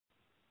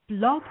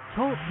Blog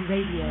Talk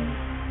Radio.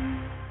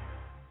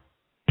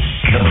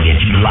 Coming at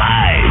you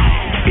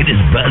live. It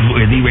is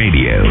Buzzworthy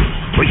Radio,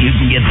 where you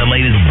can get the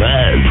latest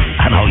buzz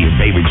on all your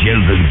favorite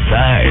shows and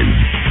stars.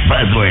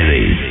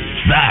 Buzzworthy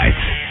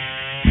starts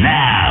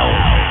now.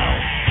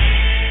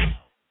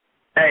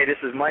 Hey, this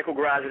is Michael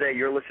Grozade.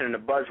 You're listening to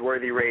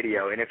Buzzworthy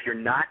Radio, and if you're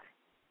not,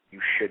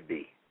 you should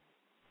be.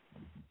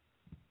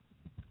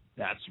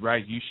 That's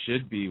right, you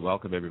should be.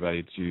 Welcome,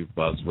 everybody, to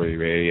Buzzworthy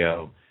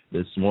Radio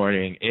this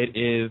morning. It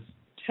is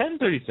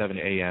 10:37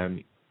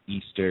 a.m.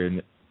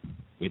 Eastern,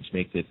 which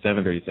makes it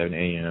 7:37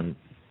 a.m.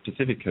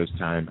 Pacific Coast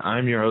time.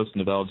 I'm your host,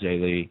 Nabel J.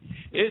 Lee.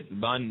 It's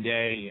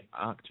Monday,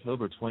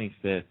 October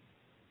 25th,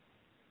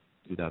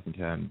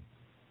 2010.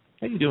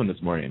 How you doing this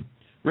morning?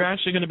 We're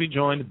actually going to be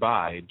joined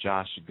by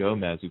Josh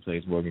Gomez, who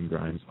plays Morgan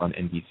Grimes on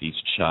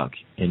NBC's Chuck,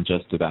 in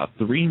just about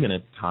 3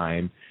 minutes'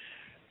 time.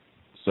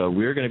 So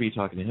we're going to be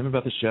talking to him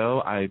about the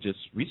show. I just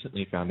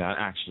recently found out,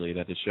 actually,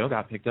 that the show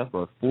got picked up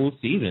for a full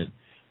season.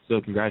 So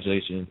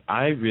congratulations.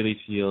 I really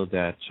feel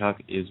that Chuck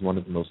is one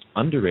of the most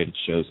underrated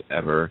shows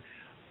ever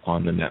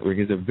on the network.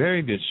 It's a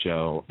very good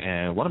show,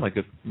 and one of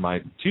my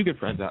two good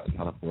friends out in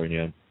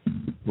California,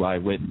 who I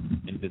went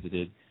and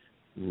visited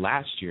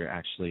last year,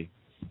 actually,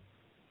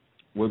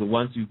 were the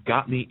ones who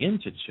got me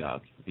into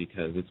Chuck,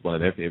 because it's one of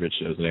their favorite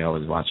shows and they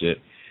always watch it.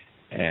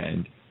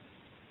 And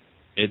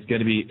it's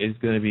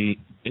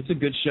a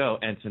good show.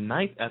 And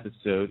tonight's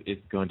episode is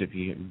going to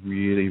be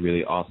really,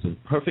 really awesome.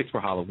 Perfect for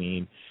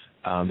Halloween.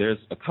 There's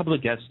a couple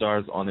of guest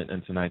stars on it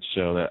in tonight's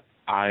show that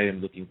I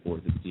am looking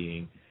forward to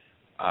seeing.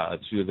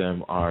 Two of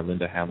them are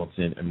Linda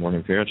Hamilton and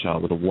Morgan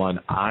Fairchild. But the one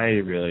I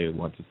really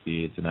want to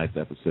see in tonight's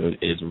episode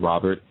is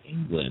Robert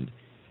Englund.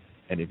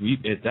 And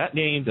if that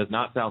name does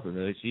not sound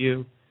familiar to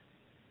you,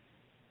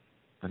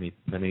 let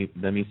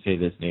me say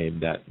this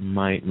name that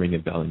might ring a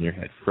bell in your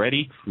head.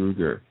 Freddy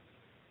Krueger.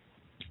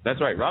 That's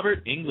right.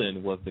 Robert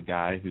Englund was the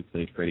guy who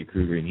played Freddy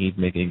Krueger, and he's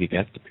making a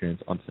guest appearance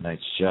on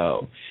tonight's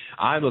show.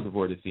 I'm looking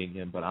forward to seeing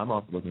him, but I'm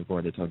also looking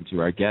forward to talking to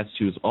our guest,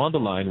 who's on the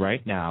line right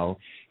now.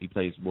 He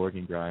plays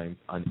Morgan Grimes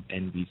on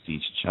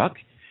NBC's Chuck.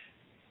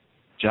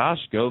 Josh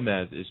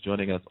Gomez is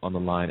joining us on the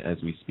line as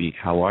we speak.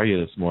 How are you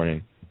this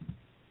morning?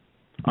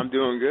 I'm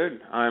doing good.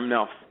 I'm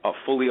now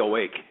fully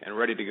awake and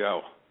ready to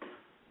go.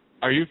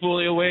 Are you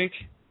fully awake?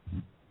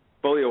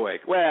 Fully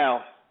awake.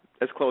 Well,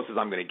 as close as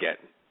I'm going to get.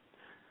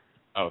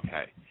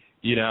 Okay.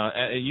 You know,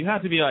 you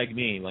have to be like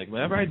me. Like,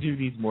 whenever I do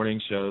these morning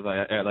shows,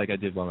 like I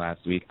did one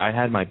last week, I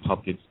had my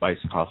pumpkin spice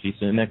coffee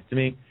sitting next to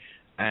me,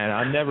 and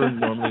I'm never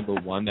normally the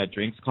one that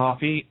drinks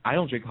coffee. I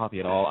don't drink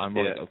coffee at all. I'm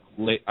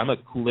a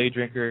Kool-Aid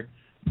drinker,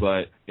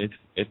 but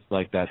it's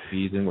like that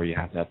season where you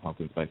have to have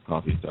pumpkin spice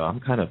coffee, so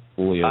I'm kind of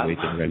fully awake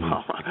and ready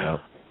to go.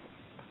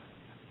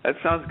 That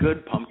sounds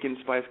good, pumpkin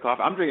spice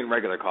coffee. I'm drinking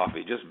regular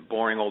coffee, just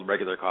boring old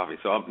regular coffee.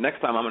 So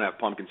next time I'm going to have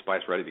pumpkin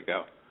spice ready to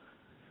go.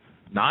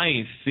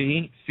 Nice.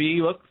 See,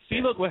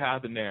 look what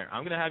happened there.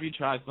 I'm going to have you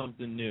try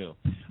something new.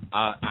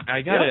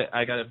 I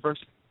gotta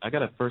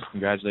first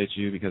congratulate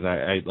you, because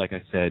I like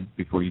I said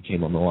before you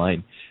came on the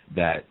line,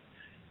 that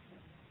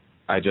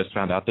I just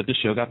found out that the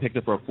show got picked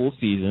up for a full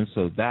season.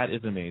 So that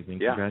is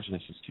amazing. Yeah.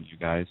 Congratulations to you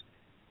guys.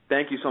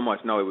 Thank you so much.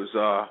 No, it was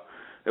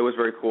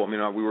very cool. I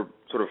mean, we were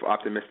sort of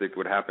optimistic it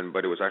would happen,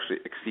 but it was actually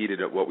exceeded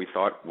at what we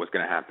thought was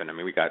going to happen. I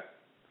mean, we got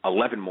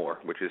 11 more,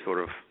 which is sort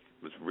of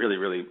was really,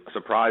 really a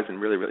surprise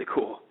and really, really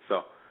cool.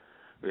 So,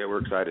 yeah,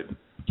 we're excited.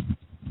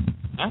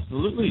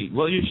 Absolutely.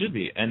 Well, you should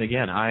be. And,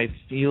 again, I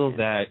feel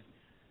that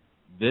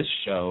this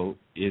show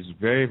is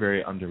very,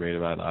 very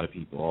underrated by a lot of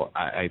people.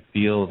 I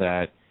feel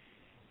that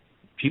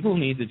people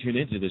need to tune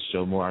into this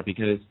show more,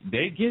 because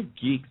they give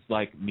geeks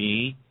like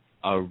me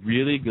a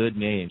really good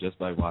name just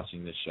by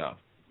watching this show.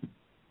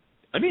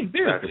 I mean,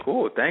 seriously. That's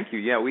cool. Thank you.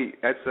 Yeah, we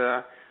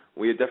are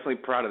definitely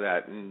proud of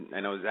that. And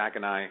I know Zach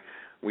and I,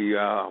 we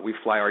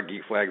fly our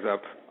geek flags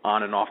up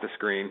on and off the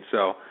screen.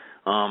 So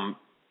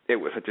it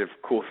was such a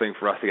cool thing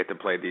for us to get to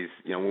play these.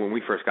 You know, when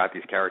we first got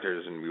these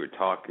characters and we would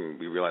talk, and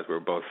we realized we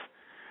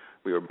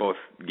were both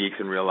geeks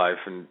in real life,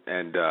 and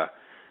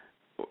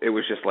it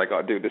was just like,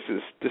 oh, dude, this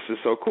is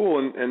so cool.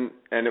 And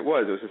it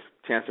was this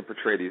chance to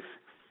portray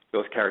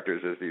those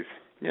characters as these,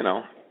 you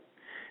know.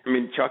 I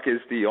mean, Chuck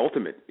is the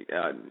ultimate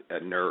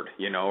nerd,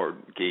 you know, or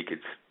geek.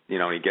 It's, you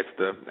know, he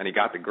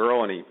got the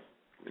girl, and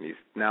he's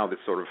now this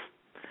sort of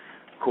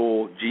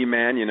cool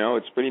G-man, you know.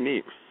 It's pretty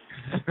neat.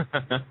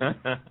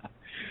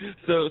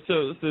 So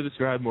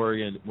describe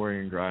Morgan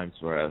Grimes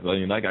for us. I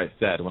mean, like I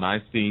said, when I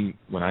see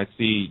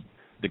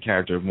the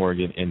character of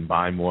Morgan in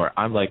Buy More,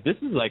 I'm like, this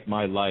is like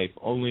my life,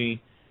 only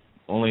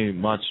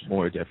much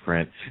more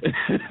different.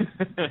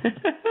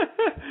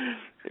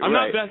 I'm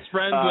not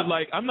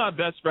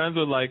best friends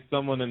with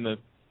someone in the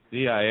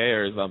CIA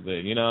or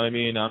something. You know what I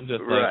mean? I'm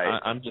just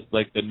like I'm just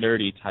like the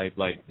nerdy type,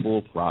 like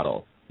full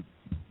throttle.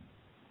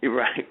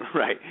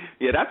 Right.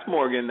 Yeah, that's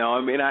Morgan though.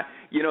 I mean, that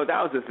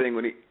was the thing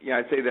when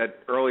I'd say that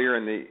earlier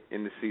in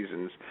the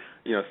seasons,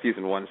 you know,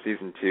 season 1,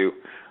 season 2,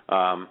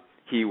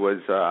 he was,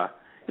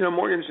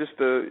 Morgan's just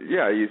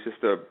he's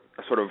just a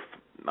sort of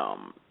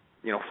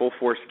full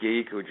force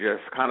geek who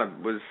just kind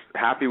of was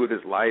happy with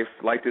his life,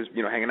 liked his,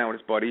 hanging out with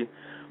his buddy,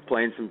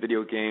 playing some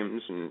video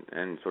games,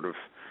 and sort of,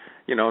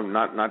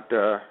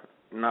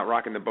 not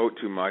rocking the boat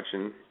too much,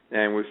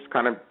 and was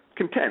kind of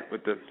content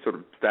with the sort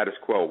of status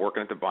quo,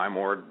 working at the Buy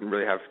More, didn't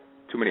really have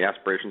too many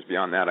aspirations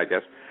beyond that, I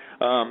guess.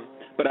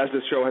 But as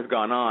the show has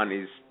gone on,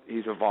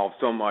 he's evolved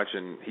so much,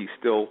 and he's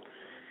still,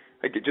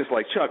 just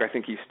like Chuck, I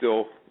think he's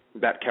still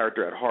that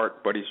character at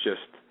heart, but he's just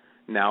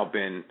now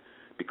been,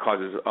 because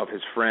of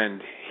his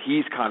friend,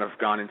 he's kind of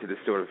gone into this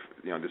sort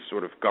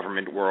of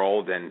government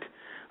world, and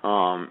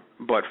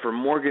but for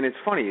Morgan, it's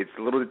funny, it's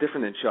a little bit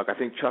different than Chuck. I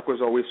think Chuck was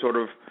always sort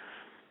of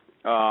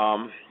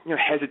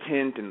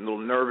hesitant and a little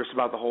nervous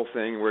about the whole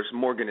thing, whereas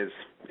Morgan is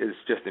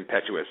just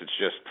impetuous. It's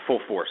just full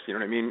force. You know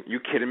what I mean? You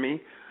kidding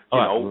me?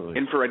 Absolutely.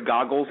 Infrared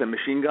goggles and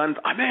machine guns.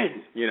 I'm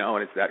in.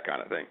 And it's that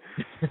kind of thing.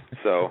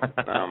 So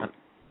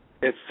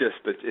it's just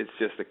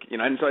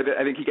and so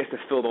I think he gets to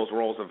fill those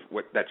roles of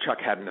what that Chuck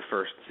had in the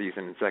first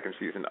season and second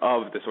season,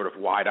 of the sort of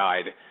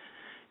wide-eyed,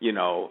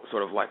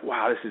 sort of like,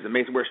 wow, this is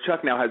amazing. Whereas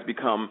Chuck now has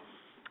become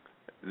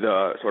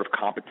the sort of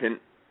competent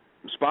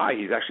spy.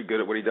 He's actually good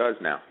at what he does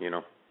now.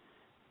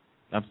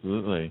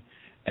 Absolutely.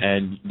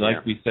 And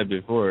like we said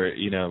before,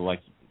 like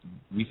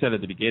we said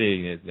at the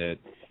beginning, is that,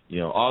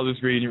 all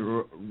this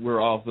reading, we're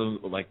also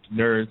like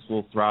nerds,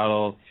 full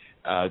throttle.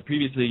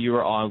 Previously, you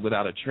were on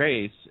Without a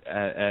Trace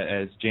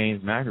as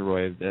James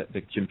Mackeroy,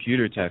 the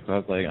computer tech. So I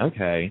was like,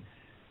 okay,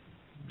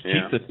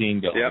 keep the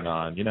theme going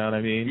on. You know what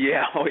I mean?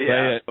 Yeah,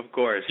 of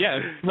course. Yeah,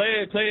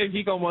 play a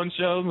geek on one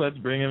show. Let's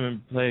bring him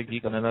and play a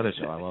geek on another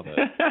show. I love it.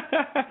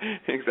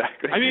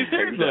 Exactly. I mean,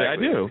 seriously, I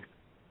do.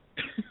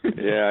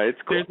 Yeah,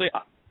 it's cool. Seriously,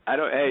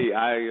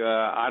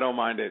 I don't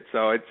mind it.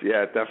 So it's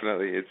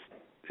definitely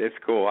it's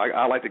cool.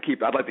 I'd like to keep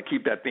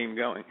that theme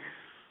going.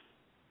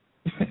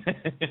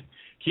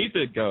 Keep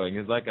it going,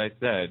 because like I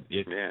said,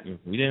 if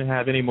we didn't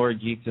have any more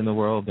geeks in the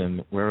world,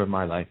 then where would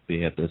my life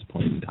be at this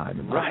point in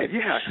time? Right?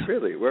 Yeah,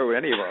 really. Where would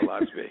any of our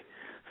lives be?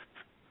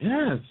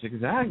 Yes,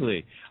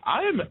 exactly.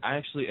 I'm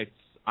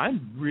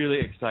really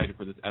excited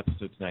for this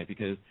episode tonight,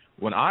 because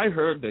when I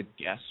heard the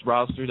guest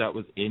roster that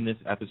was in this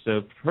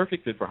episode,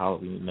 perfect fit for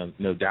Halloween,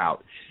 no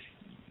doubt,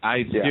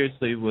 I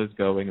seriously was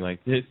going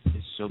like, this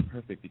is so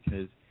perfect,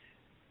 because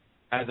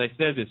as I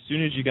said, as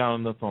soon as you got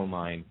on the phone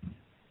line,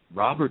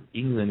 Robert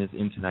Englund is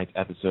in tonight's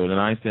episode, and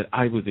I said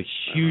I was a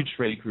huge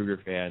Freddy Krueger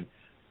fan.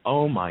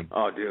 Oh my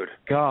dude,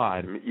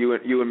 God! You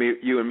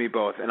and me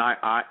both. And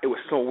I it was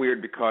so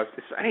weird, because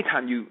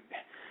anytime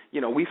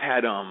we've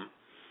had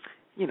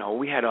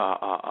we had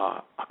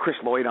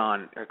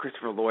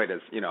Christopher Lloyd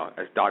as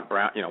as Doc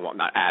Brown. Well,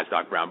 not as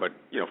Doc Brown, but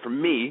for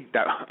me,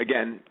 that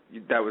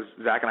was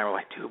Zach and I were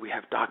like, dude, we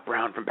have Doc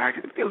Brown from Back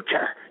to the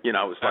Future. It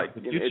was like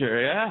the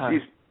future,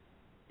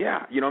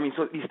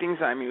 so these things,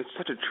 it was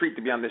such a treat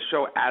to be on this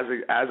show as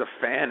a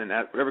fan, and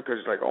whatever, because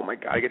it's like, oh my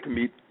God, I get to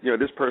meet,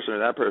 this person or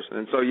that person.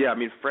 And so,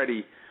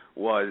 Freddie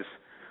was,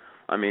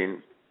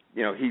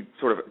 he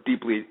sort of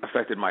deeply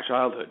affected my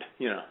childhood,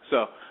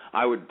 So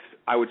I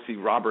would see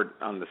Robert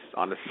on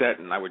the set,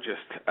 and I would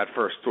just at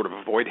first sort of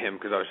avoid him,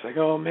 because I was like,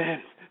 oh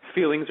man,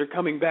 feelings are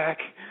coming back.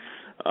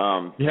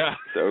 So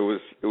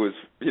it was,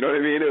 you know what I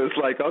mean? It was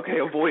like, okay,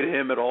 avoid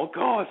him at all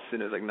costs.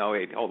 And it was like, no,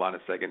 wait, hold on a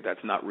second,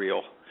 that's not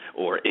real.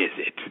 Or is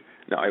it?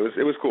 No, it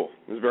was cool.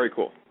 It was very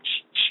cool.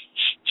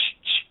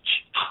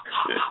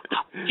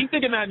 Keep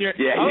thinking that in your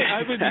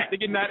I would be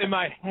thinking that in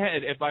my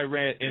head if I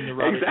ran into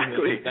Robert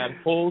Englund, that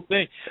whole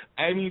thing.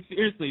 I mean,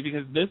 seriously,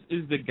 because this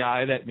is the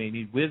guy that made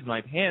me whiz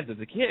my pants as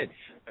a kid.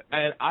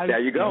 And there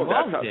you go.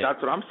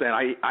 That's what I'm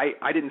saying.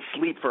 I didn't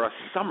sleep for a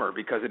summer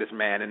because of this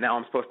man, and now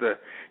I'm supposed to,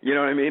 you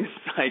know what I mean?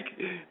 It's like,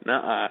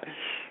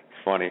 it's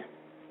funny.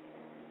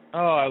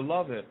 Oh, I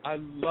love it. I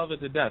love it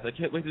to death. I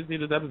can't wait to see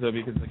this episode,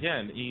 because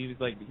again, he's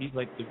like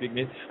the big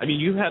man. I mean,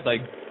 you had like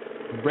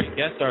great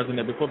guest stars in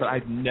there before, but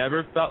I've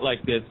never felt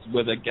like this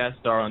with a guest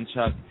star on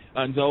Chuck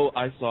until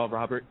I saw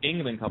Robert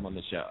Englund come on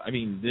the show. I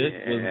mean, this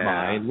was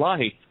my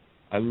life.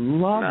 I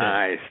love it.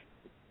 Nice.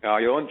 Oh,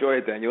 you'll enjoy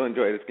it then. You'll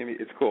enjoy it.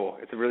 It's cool.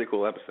 It's a really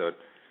cool episode.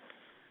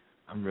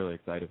 I'm really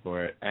excited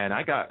for it. And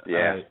I got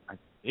I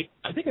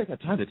think I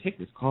got time to take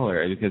this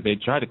caller, because they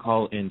tried to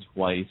call in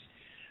twice.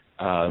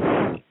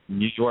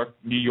 New York.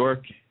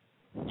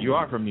 You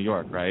are from New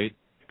York, right?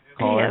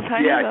 Caller? Yes,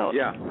 hi.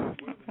 Yeah.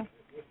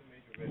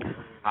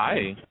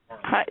 Hi.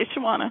 Hi, it's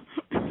Shawana.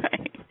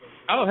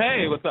 Oh,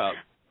 hey, what's up?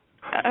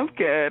 I'm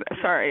good.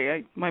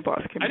 Sorry, my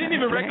boss came. I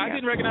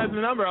didn't recognize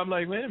the number. I'm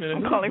like, wait a minute.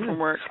 I'm calling from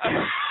work.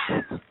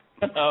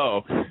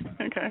 Oh.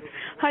 Okay.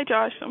 Hi,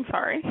 Josh. I'm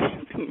sorry.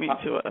 Didn't mean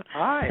to.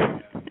 Hi.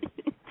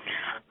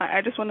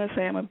 I just want to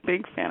say I'm a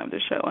big fan of the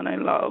show, and I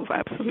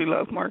absolutely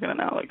love Morgan and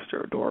Alex.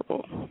 They're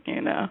adorable.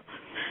 And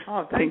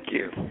oh, thank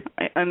you.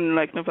 And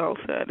like Novell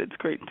said, it's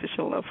great to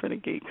show love for the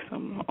geeks.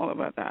 I'm all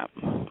about that.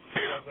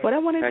 What I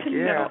wanted to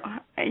know,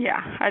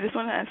 I just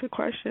want to ask a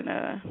question.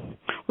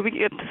 Will we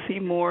get to see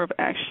more of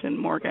Action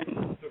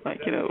Morgan,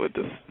 with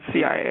the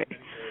CIA?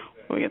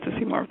 Will we get to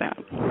see more of that?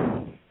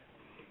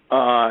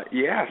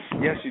 Yes,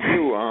 you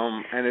do.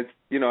 And it's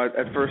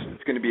at first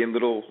it's going to be in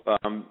little.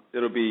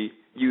 It'll be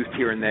used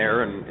here and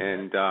there,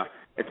 and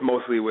it's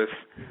mostly with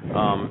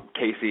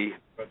Casey,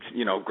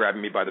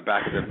 grabbing me by the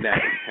back of the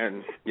neck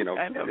and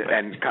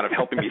and kind of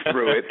helping me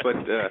through it. But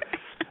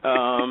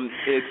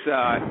it's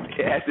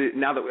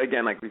now that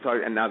again, like we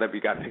talked, and now that we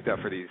got picked up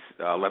for these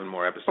 11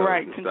 more episodes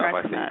and stuff,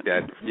 I think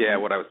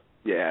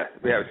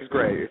it's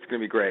great. It's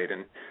going to be great,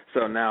 and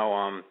so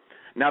now.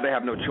 Now they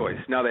have no choice.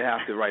 Now they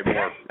have to write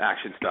more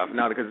action stuff.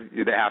 Now because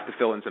they have to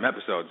fill in some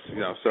episodes,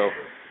 So,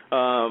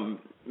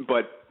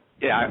 but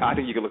yeah, I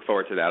think you can look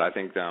forward to that. I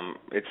think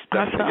it's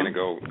definitely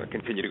going to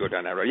continue to go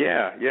down that road.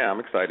 Yeah, I'm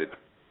excited.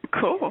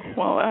 Cool.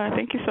 Well,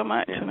 thank you so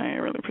much, and I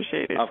really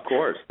appreciate it. Of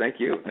course. Thank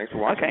you. Thanks for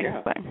watching. Okay.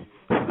 Yeah. Bye.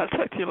 I'll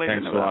talk to you later.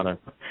 Thanks, Luana.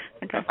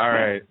 Okay. All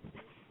right.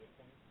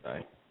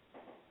 Bye.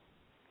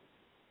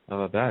 How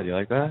about that? You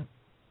like that?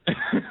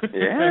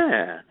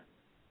 Yeah.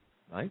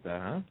 I like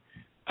that, huh?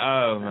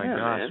 Oh, my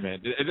gosh, man.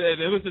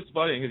 It was just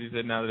funny because you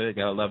said now that they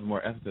got 11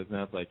 more episodes, and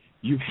I was like,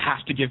 you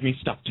have to give me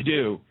stuff to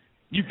do.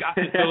 You got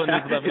to fill in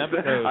these 11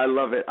 episodes. I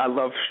love it. I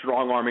love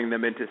strong-arming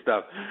them into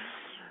stuff.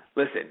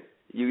 Listen,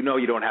 you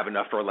don't have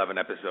enough for 11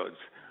 episodes.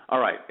 All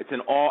right, it's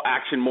an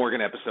all-action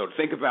Morgan episode.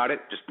 Think about it.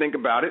 Just think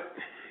about it.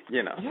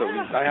 So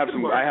I have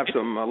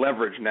some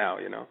leverage now,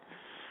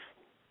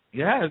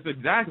 Yes,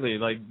 exactly.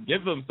 Like,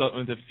 give them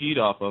something to feed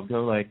off of.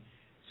 Go like,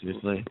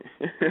 seriously,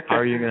 how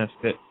are you going to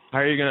fit? How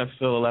are you going to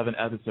fill 11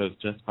 episodes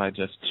just by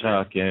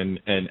Chuck and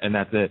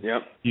that's it?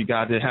 Yep. You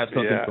got to have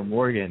something for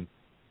Morgan.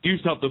 Do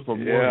something for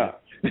Morgan.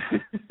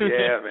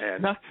 Yeah,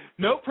 man.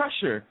 No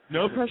pressure.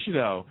 No pressure,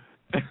 though.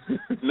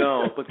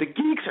 No, but the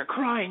geeks are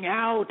crying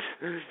out.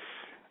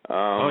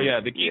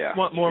 The geeks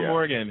want more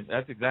Morgan.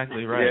 That's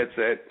exactly right. Yeah, that's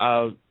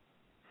it.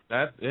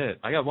 That's it.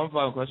 I got one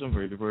final question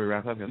for you before we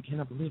wrap up. I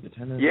cannot believe it.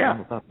 10 minutes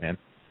almost up, man.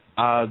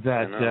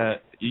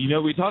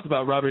 We talked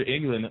about Robert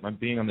Englund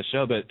being on the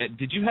show, but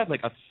did you have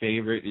like a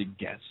favorite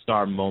guest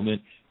star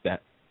moment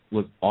that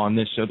was on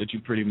this show that you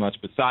pretty much,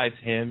 besides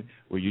him,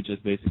 where you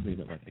just basically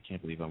like, I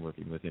can't believe I'm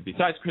working with him?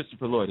 Besides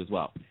Christopher Lloyd as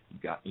well,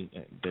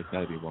 there's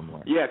got to be one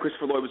more. Yeah,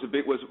 Christopher Lloyd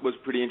was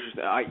pretty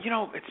interesting.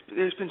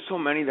 There's been so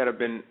many that have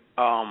been,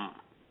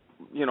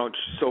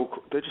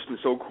 they've just been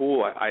so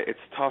cool. It's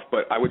tough,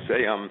 but I would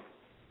say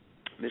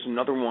there's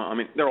another one. I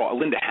mean, they're all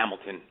Linda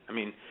Hamilton. I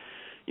mean.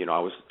 I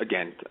was,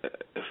 again,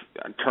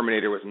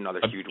 Terminator was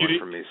another huge one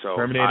for me. So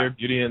Terminator,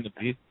 Beauty and the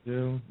Beast,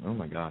 too? Oh,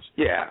 my gosh.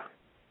 Yeah.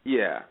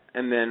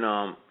 And then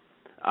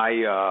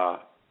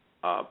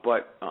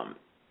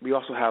we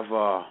also have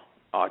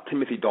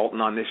Timothy Dalton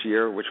on this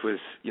year, which was,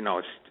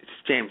 it's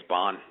James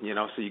Bond,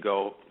 so you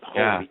go,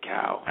 holy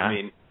cow. I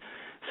mean,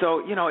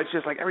 so, it's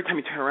just like every time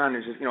you turn around,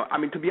 there's just,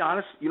 to be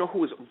honest, who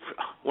was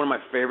one of my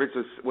favorites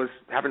was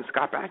having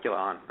Scott Bakula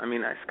on. I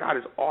mean, Scott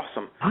is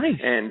awesome. Nice.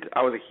 And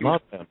I was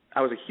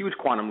a huge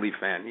Quantum Leap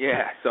fan.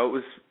 Yeah. So it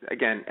was,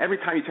 again, every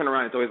time you turn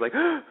around, it's always like,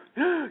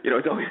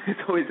 it's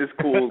always this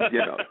cool,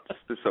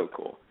 it's just so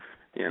cool,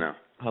 And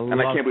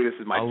I can't believe this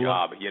is my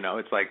job,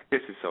 It's like,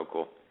 this is so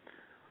cool.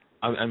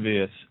 I'm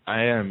envious.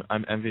 I'm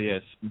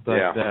envious.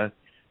 But,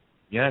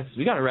 yes,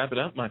 we got to wrap it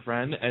up, my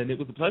friend, and it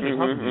was a pleasure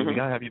talking to you. We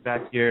got to have you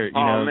back here.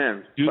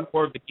 Man. Do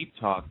more of the Geek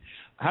Talk.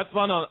 Have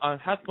fun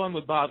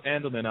with Bob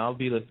Andelman. I'll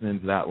be listening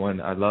to that one.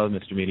 I love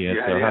Mr. Media,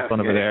 have fun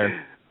over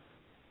there.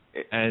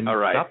 And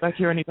stop back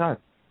here anytime.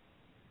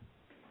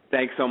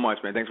 Thanks so much,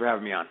 man. Thanks for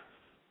having me on.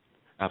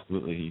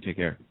 Absolutely. You take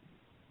care.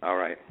 All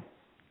right.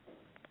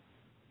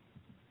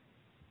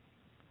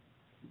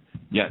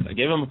 Yes, I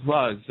gave him a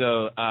plug.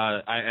 So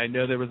I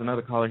know there was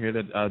another caller here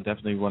that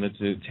definitely wanted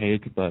to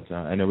take, but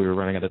I know we were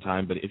running out of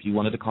time. But if you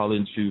wanted to call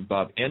into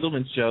Bob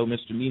Andelman's show,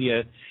 Mr.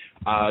 Media,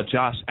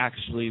 Josh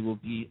actually will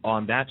be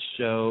on that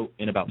show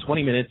in about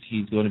 20 minutes.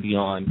 He's going to be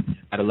on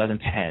at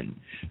 11:10.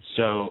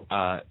 So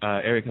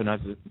area code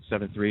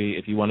 973,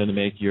 if you wanted to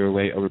make your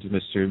way over to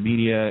Mr.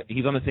 Media,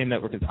 he's on the same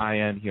network as I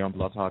am here on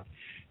Blog Talk.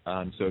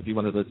 So if you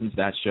want to listen to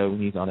that show,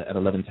 he's on it at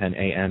 11:10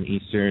 a.m.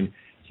 Eastern.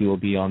 He will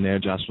be on there.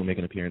 Josh will make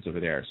an appearance over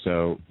there.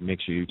 So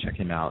make sure you check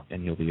him out,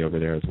 and he'll be over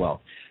there as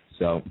well.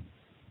 So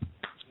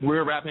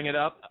we're wrapping it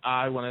up.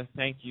 I want to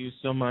thank you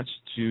so much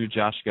to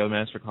Josh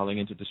Gomez for calling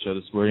into the show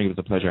this morning. It was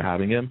a pleasure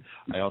having him.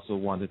 I also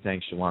want to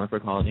thank Shawana for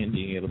calling in,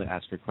 being able to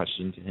ask her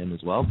question to him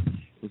as well.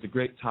 It was a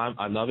great time.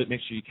 I love it.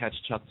 Make sure you catch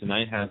Chuck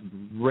tonight. Has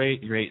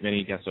great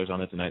many guest stars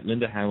on it tonight.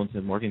 Linda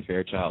Hamilton, Morgan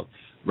Fairchild,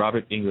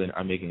 Robert Englund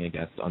are making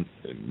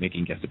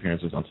guest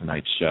appearances on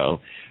tonight's show.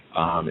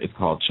 It's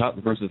called Chuck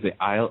versus the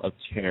Isle of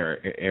Terror.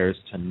 It airs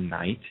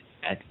tonight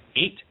at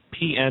 8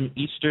 p.m.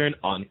 Eastern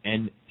on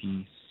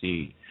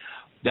NBC.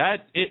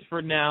 That's it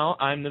for now.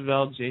 I'm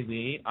Novell J.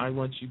 Lee. I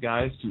want you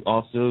guys to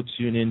also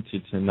tune in to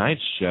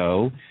tonight's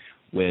show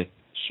with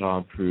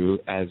Sean Prue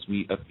as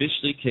we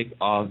officially kick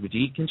off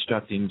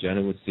Deconstructing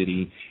Genoa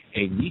City,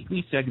 a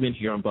weekly segment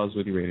here on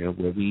Buzzworthy Radio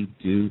where we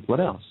do what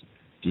else?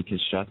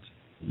 Deconstruct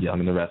Young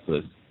and the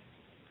Restless.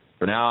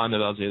 For now, I'm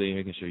Novell J. Lee,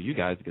 making sure you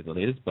guys get the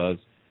latest buzz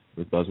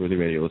with Buzzworthy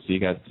Radio. We'll see you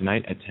guys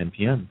tonight at 10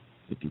 p.m.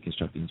 with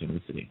Deconstructing Genoa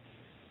City.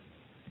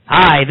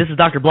 Hi, this is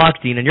Dr.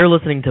 Blockstein, and you're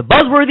listening to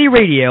Buzzworthy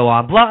Radio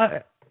on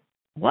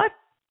What?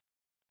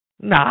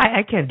 No,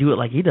 I can't do it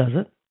like he does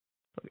it.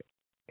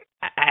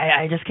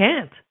 I just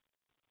can't.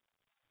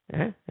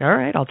 All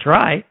right, I'll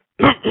try.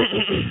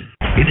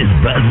 It is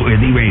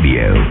Buzzworthy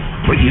Radio,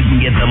 where you can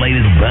get the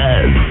latest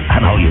buzz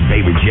on all your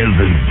favorite shows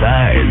and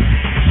stars.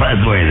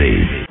 Buzzworthy.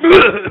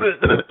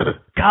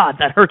 God,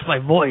 that hurts my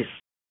voice.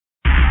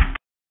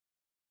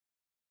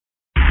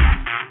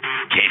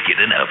 Can't get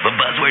enough of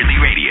Buzzworthy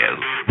Radio.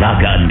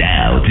 Log on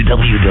now to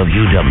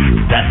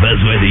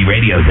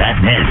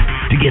www.buzzworthyradio.net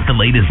to get the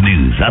latest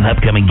news on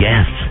upcoming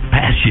guests,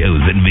 past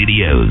shows, and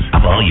videos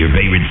of all your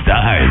favorite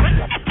stars.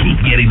 Keep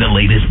getting the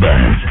latest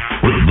buzz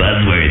with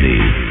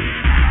Buzzworthy.